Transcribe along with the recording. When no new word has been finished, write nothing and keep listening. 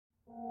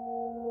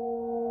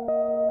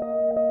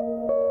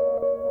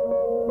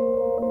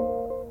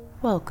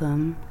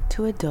Welcome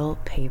to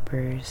Adult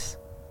Papers.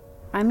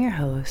 I'm your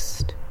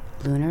host,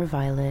 Lunar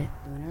Violet.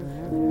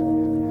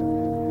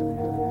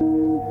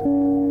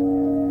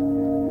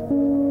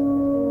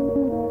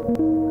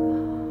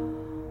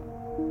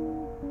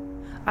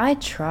 I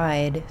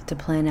tried to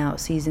plan out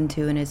Season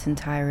 2 in its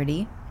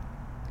entirety.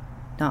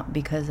 Not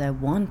because I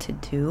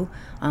wanted to,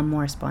 I'm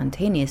more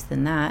spontaneous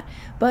than that,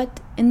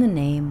 but in the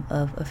name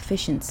of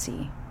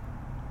efficiency.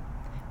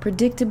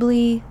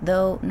 Predictably,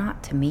 though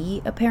not to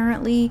me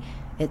apparently,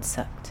 it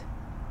sucked.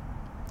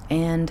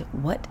 And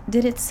what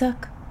did it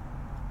suck?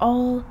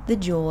 All the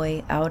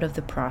joy out of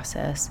the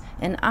process,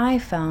 and I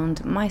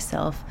found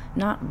myself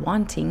not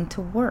wanting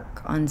to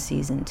work on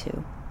Season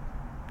 2.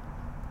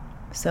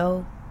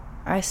 So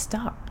I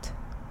stopped.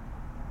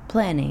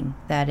 Planning,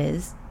 that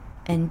is,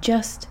 and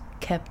just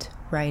kept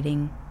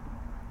writing.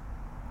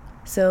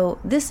 So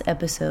this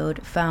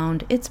episode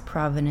found its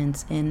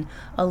provenance in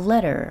a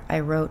letter I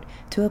wrote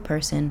to a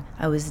person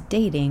I was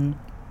dating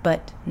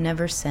but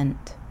never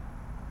sent.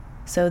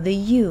 So the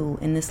you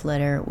in this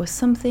letter was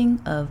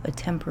something of a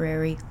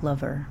temporary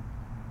lover.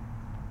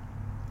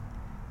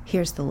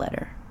 Here's the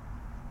letter.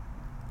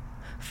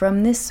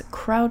 From this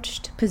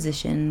crouched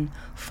position,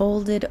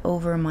 folded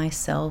over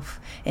myself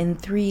in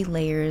 3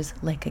 layers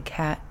like a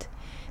cat,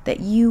 that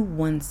you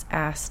once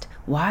asked,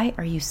 "Why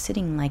are you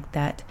sitting like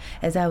that?"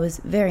 as I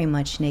was very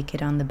much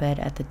naked on the bed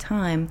at the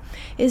time,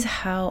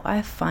 is how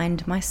I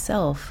find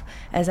myself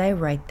as I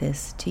write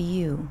this to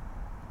you.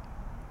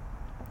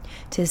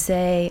 To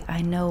say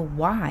I know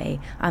why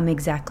I'm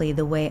exactly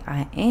the way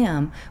I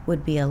am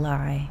would be a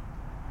lie.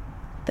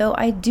 Though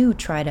I do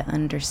try to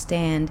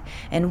understand,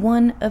 and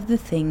one of the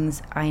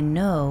things I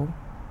know,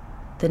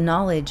 the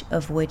knowledge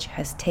of which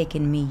has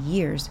taken me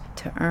years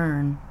to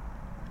earn,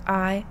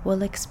 I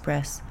will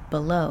express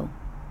below.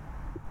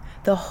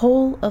 The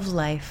whole of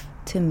life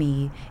to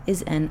me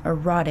is an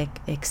erotic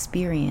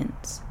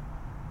experience.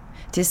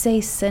 To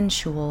say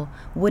sensual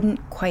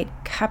wouldn't quite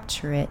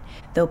capture it,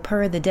 though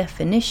per the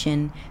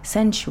definition,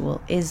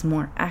 sensual is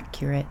more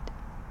accurate.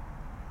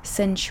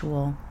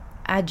 Sensual,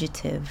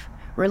 adjective,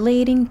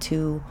 relating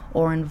to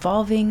or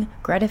involving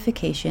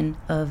gratification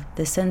of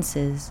the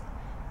senses,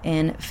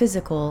 and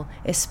physical,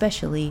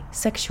 especially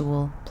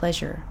sexual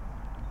pleasure.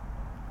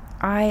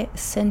 I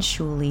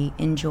sensually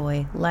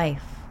enjoy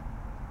life.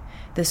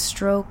 The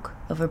stroke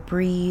of a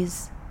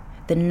breeze,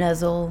 the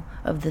nuzzle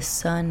of the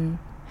sun,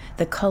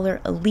 the color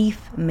a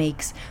leaf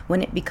makes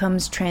when it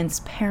becomes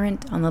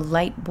transparent on the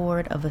light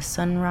board of a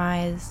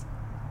sunrise,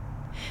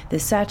 the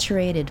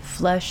saturated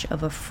flush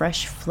of a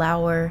fresh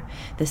flower,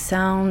 the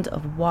sound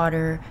of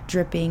water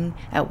dripping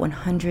at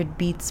 100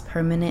 beats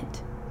per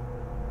minute.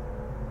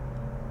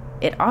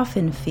 It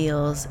often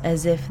feels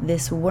as if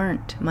this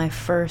weren't my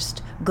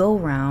first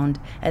go-round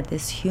at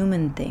this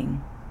human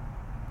thing.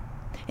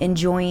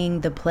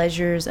 Enjoying the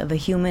pleasures of a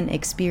human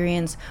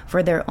experience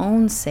for their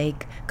own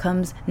sake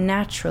comes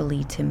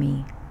naturally to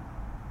me.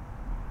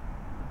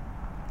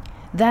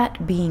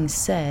 That being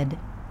said,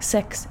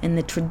 sex in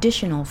the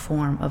traditional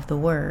form of the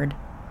word,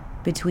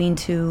 between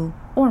 2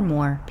 or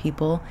more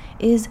people,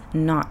 is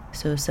not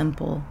so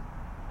simple.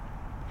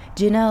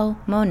 Janelle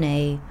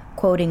Monáe,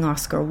 quoting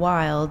Oscar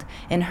Wilde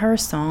in her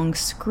song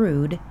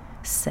Screwed,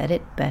 said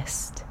it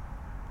best.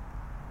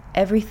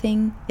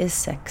 Everything is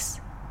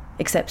sex,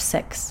 except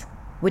sex,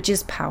 which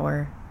is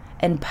power,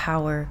 and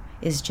power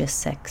is just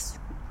sex.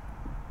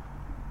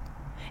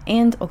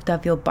 And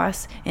Octavio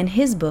Paz, in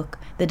his book,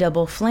 The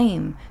Double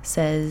Flame,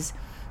 says,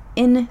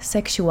 in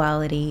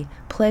sexuality,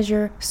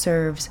 pleasure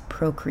serves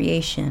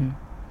procreation.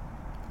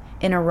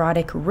 In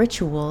erotic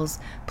rituals,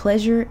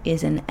 pleasure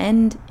is an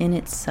end in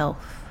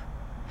itself.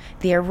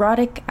 The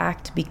erotic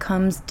act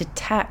becomes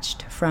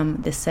detached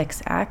from the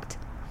sex act.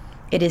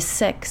 It is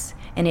sex,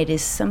 and it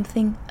is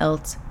something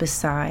else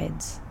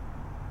besides.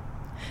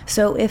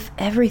 So if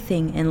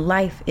everything in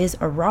life is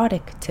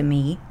erotic to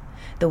me,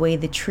 the way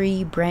the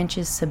tree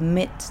branches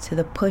submit to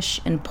the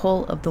push and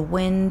pull of the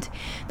wind,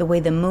 the way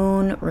the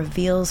moon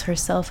reveals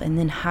herself and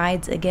then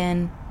hides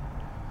again,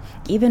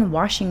 even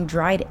washing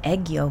dried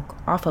egg yolk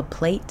off a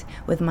plate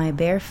with my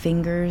bare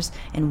fingers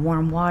in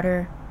warm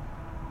water,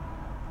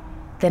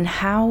 then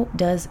how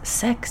does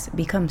sex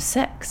become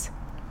sex?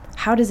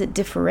 How does it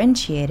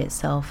differentiate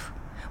itself?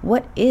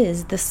 What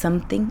is the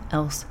something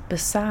else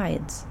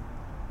besides?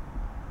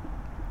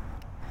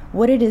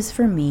 What it is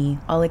for me,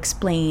 I'll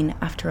explain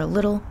after a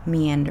little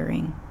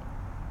meandering.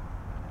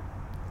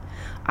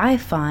 I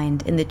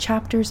find in the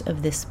chapters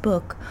of this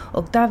book,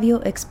 Octavio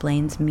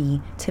explains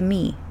me to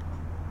me.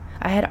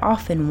 I had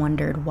often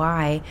wondered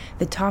why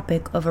the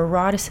topic of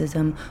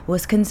eroticism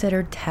was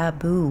considered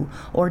taboo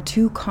or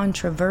too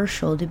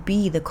controversial to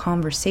be the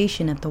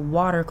conversation at the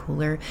water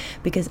cooler,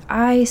 because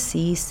I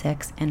see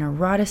sex and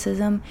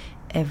eroticism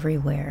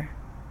everywhere.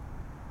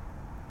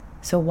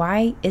 So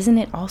why isn't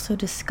it also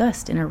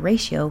discussed in a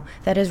ratio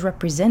that is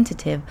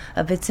representative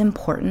of its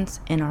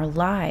importance in our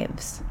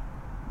lives?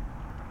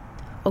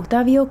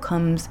 Octavio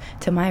comes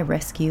to my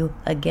rescue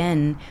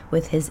again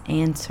with his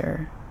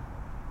answer.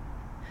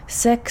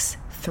 Sex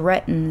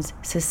threatens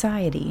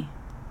society.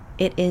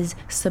 It is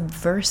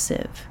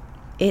subversive.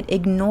 It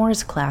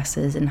ignores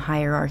classes and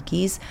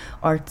hierarchies,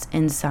 arts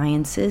and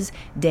sciences,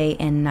 day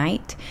and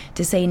night,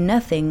 to say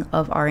nothing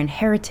of our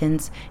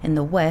inheritance in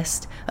the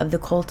West of the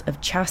cult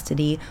of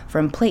chastity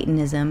from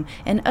Platonism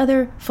and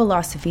other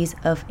philosophies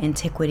of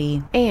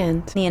antiquity,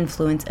 and the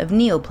influence of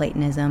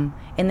Neoplatonism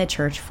in the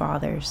Church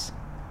Fathers.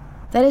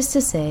 That is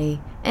to say,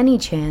 any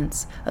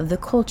chance of the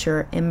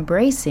culture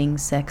embracing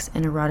sex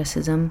and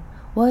eroticism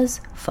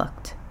was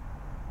fucked.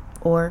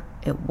 Or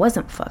it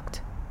wasn't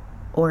fucked.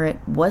 Or it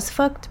was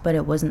fucked, but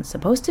it wasn't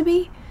supposed to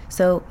be,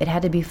 so it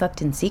had to be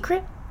fucked in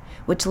secret,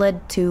 which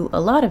led to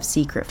a lot of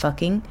secret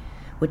fucking,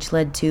 which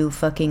led to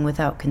fucking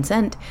without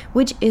consent,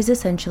 which is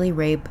essentially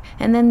rape,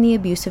 and then the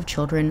abuse of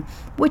children,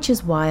 which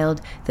is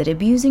wild that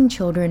abusing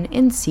children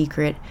in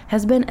secret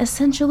has been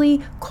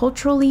essentially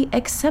culturally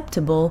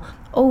acceptable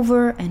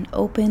over an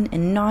open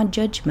and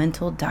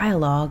non-judgmental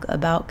dialogue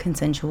about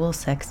consensual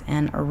sex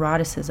and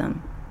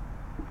eroticism.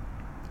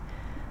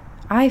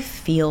 I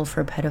feel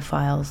for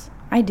pedophiles.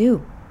 I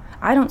do.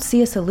 I don't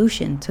see a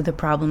solution to the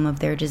problem of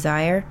their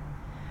desire.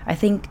 I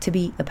think to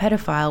be a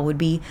pedophile would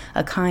be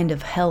a kind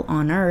of hell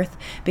on earth,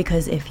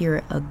 because if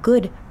you're a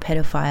good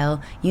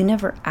pedophile, you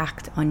never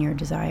act on your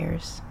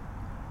desires.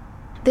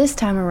 This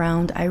time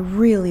around, I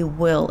really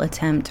will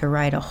attempt to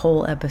write a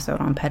whole episode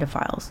on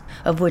pedophiles,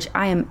 of which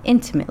I am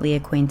intimately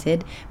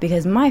acquainted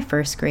because my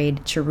first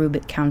grade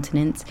cherubic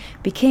countenance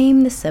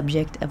became the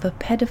subject of a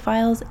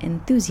pedophile's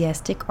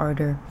enthusiastic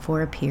ardor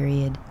for a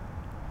period.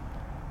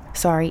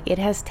 Sorry, it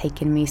has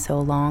taken me so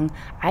long.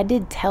 I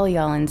did tell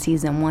y'all in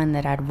season 1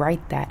 that I'd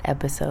write that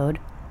episode.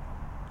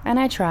 And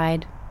I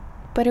tried,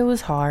 but it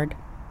was hard.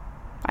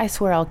 I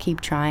swear I'll keep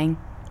trying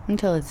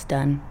until it's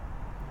done.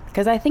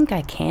 Because I think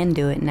I can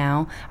do it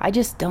now. I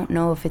just don't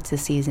know if it's a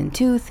season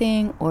 2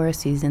 thing or a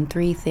season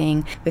 3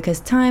 thing, because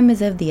time is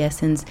of the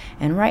essence,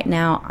 and right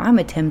now I'm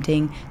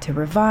attempting to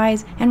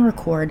revise and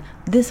record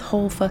this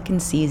whole fucking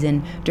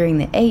season during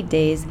the 8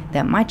 days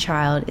that my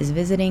child is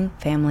visiting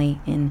family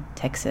in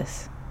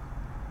Texas.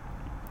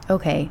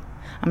 Okay,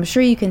 I'm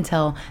sure you can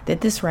tell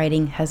that this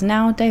writing has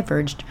now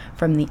diverged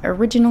from the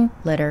original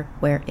letter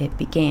where it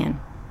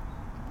began.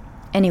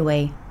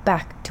 Anyway,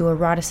 back to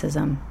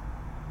eroticism.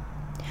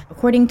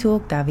 According to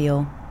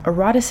Octavio,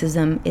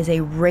 eroticism is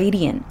a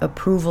radiant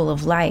approval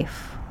of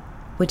life,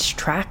 which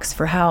tracks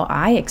for how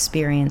I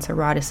experience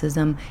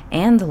eroticism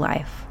and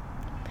life.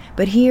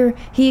 But here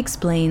he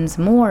explains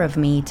more of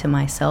me to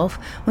myself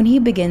when he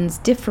begins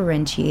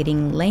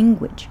differentiating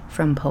language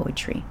from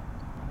poetry.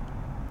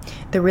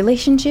 The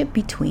relationship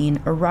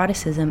between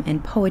eroticism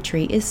and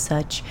poetry is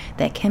such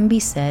that can be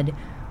said,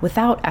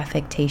 without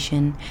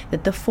affectation,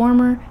 that the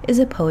former is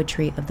a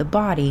poetry of the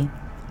body,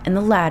 and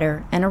the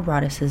latter an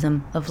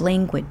eroticism of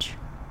language.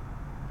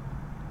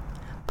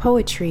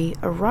 Poetry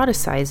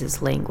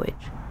eroticizes language.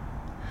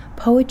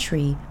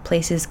 Poetry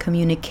places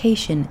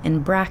communication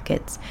in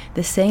brackets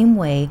the same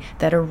way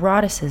that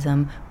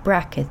eroticism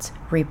brackets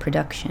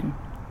reproduction.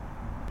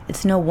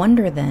 It's no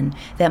wonder then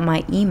that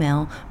my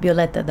email,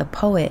 Violeta the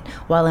Poet,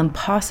 while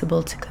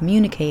impossible to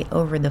communicate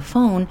over the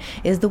phone,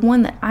 is the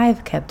one that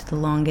I've kept the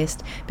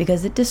longest,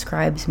 because it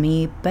describes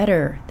me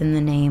better than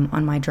the name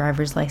on my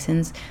driver's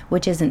license,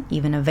 which isn't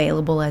even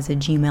available as a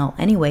Gmail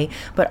anyway,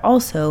 but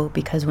also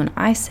because when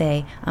I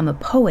say I'm a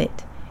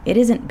poet, it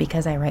isn't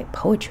because I write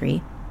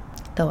poetry,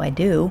 though I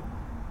do.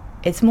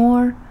 It's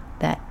more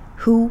that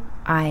who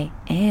I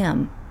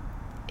am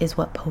is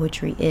what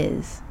poetry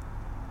is.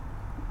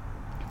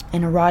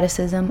 An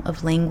eroticism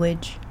of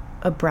language,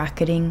 a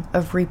bracketing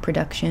of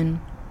reproduction,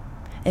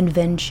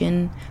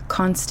 invention,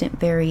 constant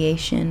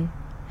variation,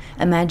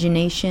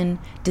 imagination,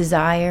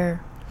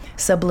 desire,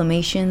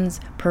 sublimations,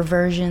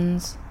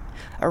 perversions,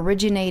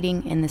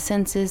 originating in the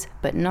senses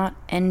but not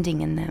ending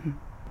in them.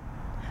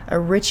 A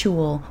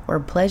ritual where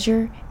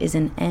pleasure is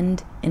an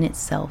end in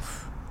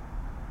itself.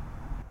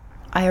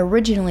 I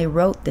originally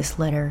wrote this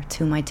letter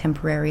to my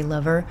temporary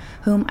lover,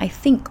 whom I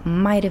think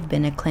might have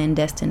been a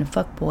clandestine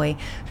fuckboy,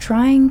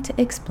 trying to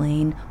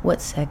explain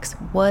what sex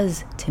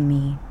was to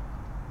me.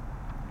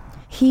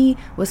 He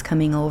was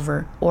coming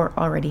over, or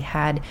already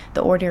had.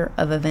 The order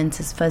of events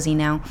is fuzzy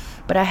now,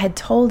 but I had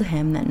told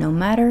him that no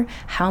matter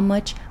how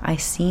much I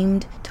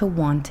seemed to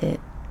want it,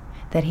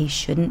 that he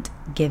shouldn't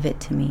give it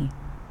to me.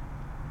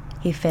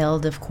 He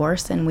failed, of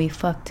course, and we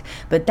fucked,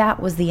 but that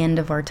was the end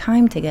of our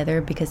time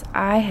together because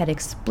I had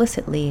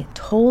explicitly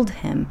told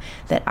him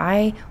that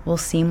I will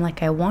seem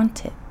like I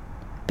want it,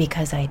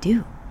 because I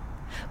do,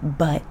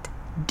 but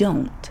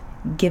don't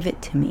give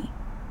it to me.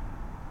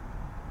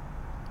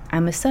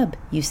 I'm a sub,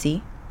 you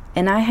see,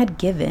 and I had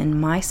given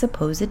my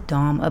supposed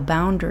dom a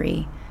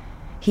boundary.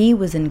 He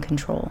was in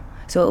control,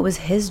 so it was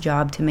his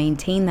job to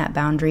maintain that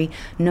boundary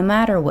no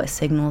matter what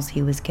signals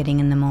he was getting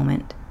in the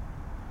moment.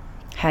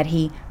 Had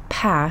he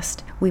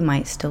passed, we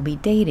might still be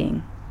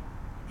dating.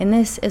 And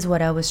this is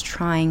what I was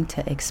trying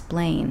to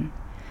explain.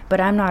 But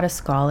I'm not a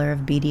scholar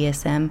of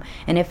BDSM,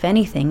 and if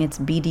anything, it's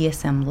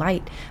BDSM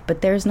light.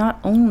 But there's not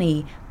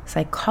only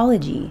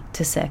psychology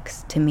to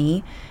sex to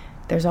me,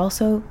 there's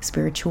also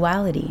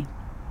spirituality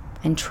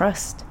and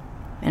trust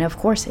and of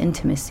course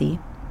intimacy.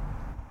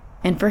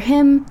 And for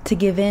him to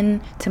give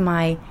in to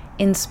my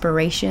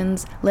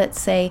inspirations,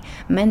 let's say,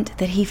 meant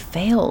that he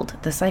failed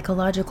the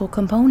psychological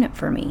component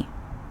for me.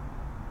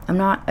 I'm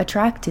not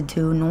attracted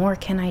to, nor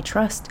can I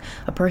trust,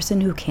 a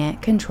person who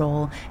can't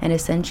control and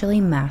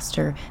essentially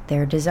master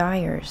their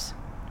desires.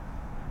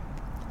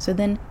 So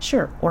then,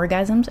 sure,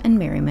 orgasms and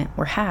merriment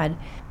were had,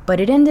 but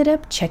it ended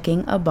up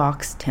checking a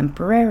box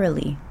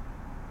temporarily.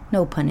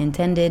 No pun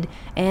intended,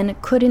 and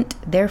couldn't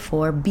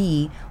therefore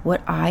be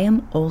what I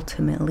am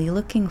ultimately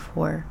looking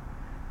for,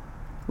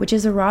 which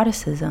is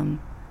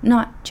eroticism,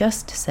 not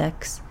just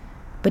sex,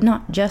 but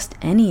not just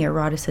any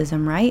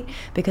eroticism, right?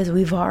 Because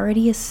we've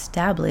already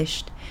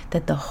established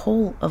that the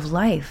whole of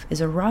life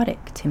is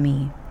erotic to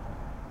me.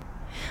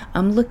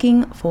 I'm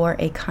looking for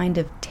a kind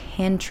of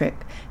tantric,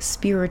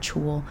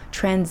 spiritual,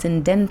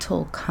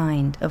 transcendental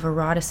kind of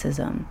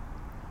eroticism,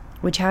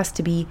 which has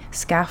to be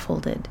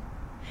scaffolded.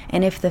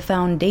 And if the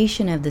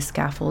foundation of the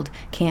scaffold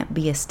can't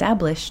be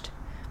established,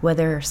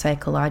 whether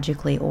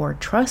psychologically or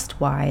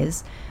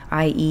trust-wise,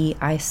 i.e.,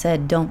 I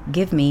said don't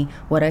give me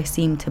what I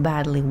seem to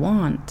badly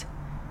want,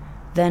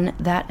 then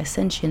that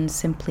ascension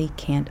simply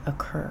can't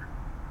occur.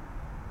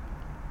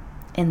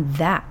 And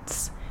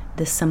that's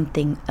the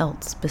something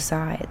else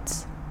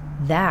besides.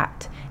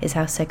 That is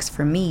how sex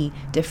for me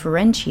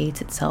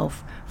differentiates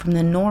itself from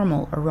the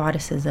normal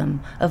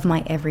eroticism of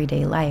my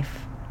everyday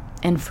life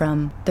and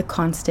from the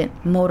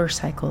constant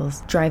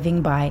motorcycles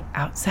driving by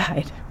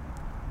outside.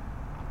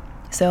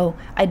 So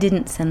I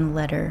didn't send the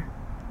letter,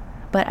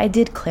 but I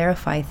did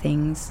clarify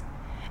things.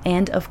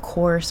 And of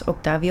course,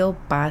 Octavio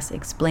Paz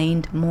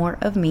explained more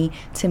of me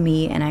to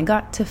me, and I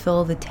got to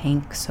fill the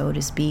tank, so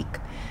to speak.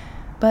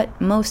 But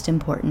most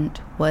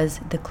important was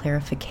the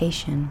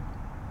clarification.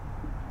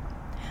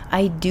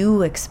 I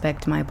do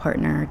expect my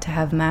partner to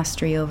have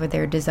mastery over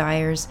their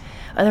desires.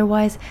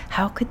 Otherwise,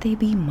 how could they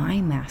be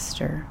my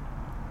master?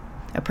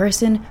 A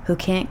person who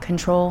can't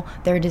control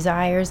their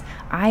desires,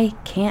 I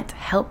can't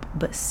help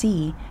but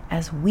see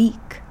as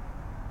weak.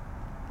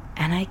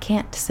 And I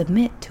can't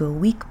submit to a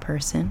weak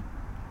person.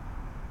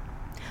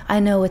 I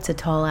know it's a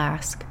tall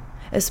ask,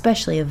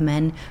 especially of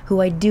men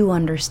who I do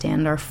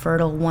understand are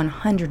fertile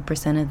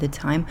 100% of the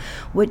time,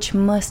 which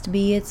must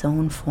be its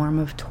own form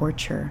of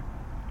torture.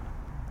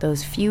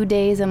 Those few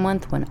days a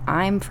month when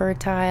I'm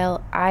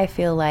fertile, I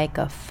feel like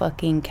a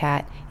fucking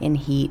cat in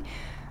heat.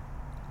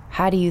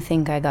 How do you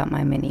think I got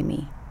my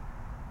mini-me?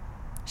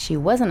 She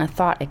wasn't a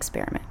thought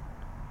experiment.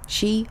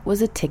 She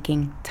was a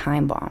ticking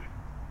time bomb,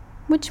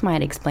 which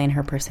might explain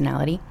her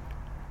personality.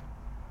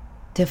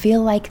 To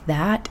feel like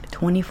that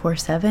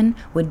 24/7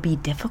 would be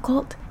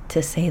difficult,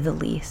 to say the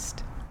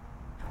least.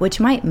 Which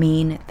might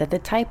mean that the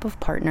type of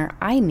partner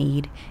I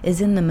need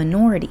is in the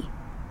minority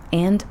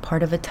and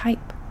part of a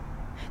type.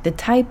 The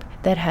type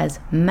that has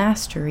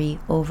mastery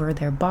over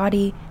their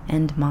body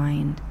and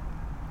mind.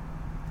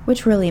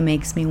 Which really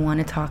makes me want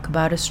to talk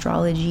about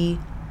astrology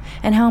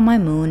and how my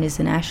moon is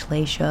in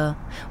Ashleisha,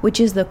 which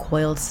is the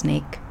coiled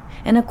snake.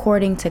 And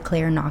according to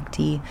Claire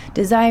Nocti,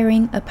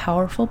 desiring a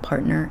powerful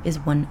partner is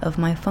one of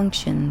my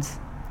functions.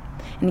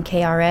 And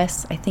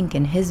KRS, I think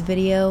in his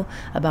video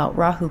about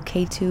Rahu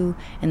Ketu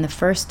and the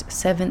first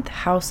 7th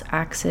house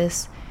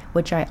axis,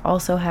 which I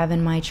also have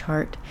in my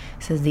chart,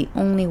 says the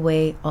only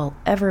way I'll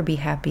ever be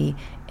happy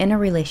in a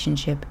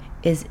relationship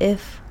is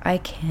if I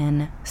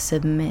can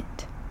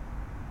submit.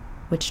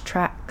 Which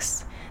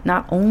tracks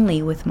not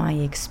only with my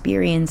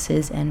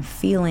experiences and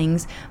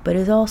feelings, but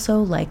is also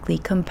likely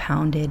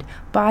compounded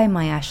by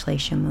my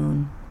Ashleisha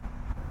moon.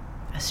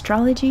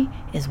 Astrology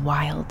is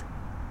wild,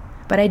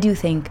 but I do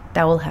think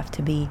that will have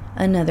to be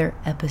another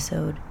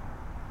episode.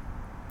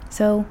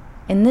 So,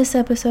 in this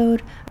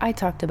episode, I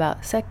talked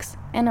about sex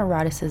and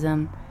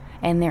eroticism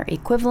and their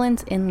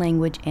equivalents in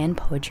language and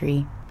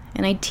poetry,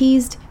 and I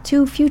teased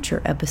 2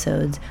 future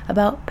episodes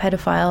about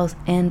pedophiles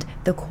and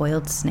the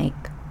coiled snake.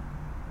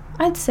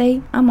 I'd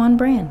say I'm on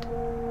brand.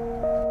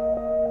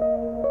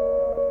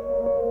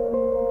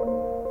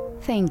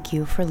 Thank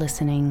you for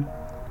listening.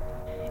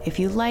 If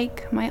you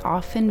like my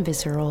often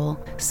visceral,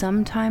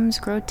 sometimes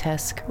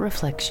grotesque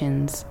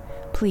reflections,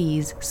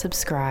 please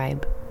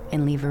subscribe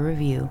and leave a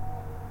review.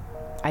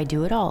 I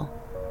do it all.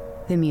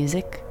 The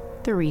music,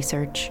 the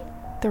research,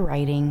 the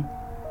writing,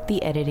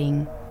 the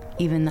editing,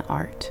 even the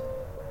art.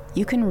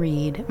 You can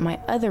read my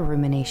other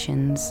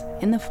ruminations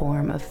in the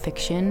form of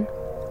fiction,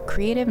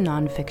 creative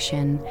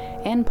nonfiction,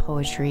 and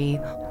poetry,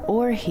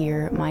 or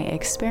hear my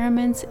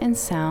experiments in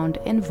sound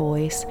and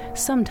voice,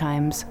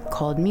 sometimes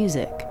called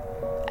music,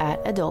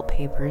 at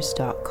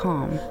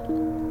adultpapers.com.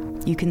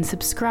 You can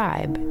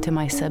subscribe to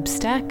my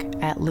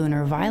Substack at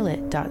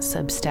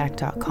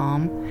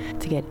lunarviolet.substack.com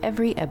to get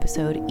every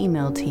episode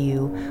emailed to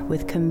you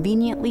with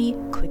conveniently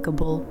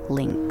clickable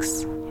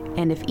links.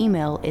 And if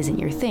email isn't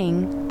your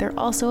thing, they're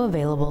also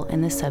available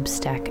in the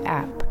Substack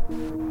app.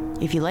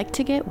 If you like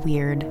to get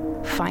weird,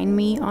 find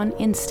me on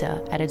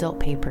Insta at Adult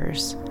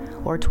Papers,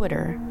 or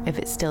Twitter, if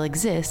it still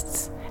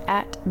exists,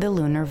 at The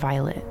Lunar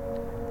Violet.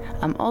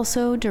 I'm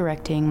also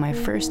directing my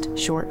first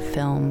short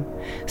film,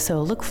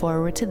 so look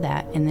forward to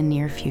that in the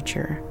near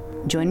future.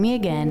 Join me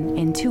again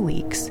in 2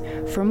 weeks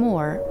for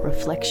more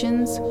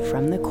Reflections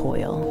from the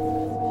Coil.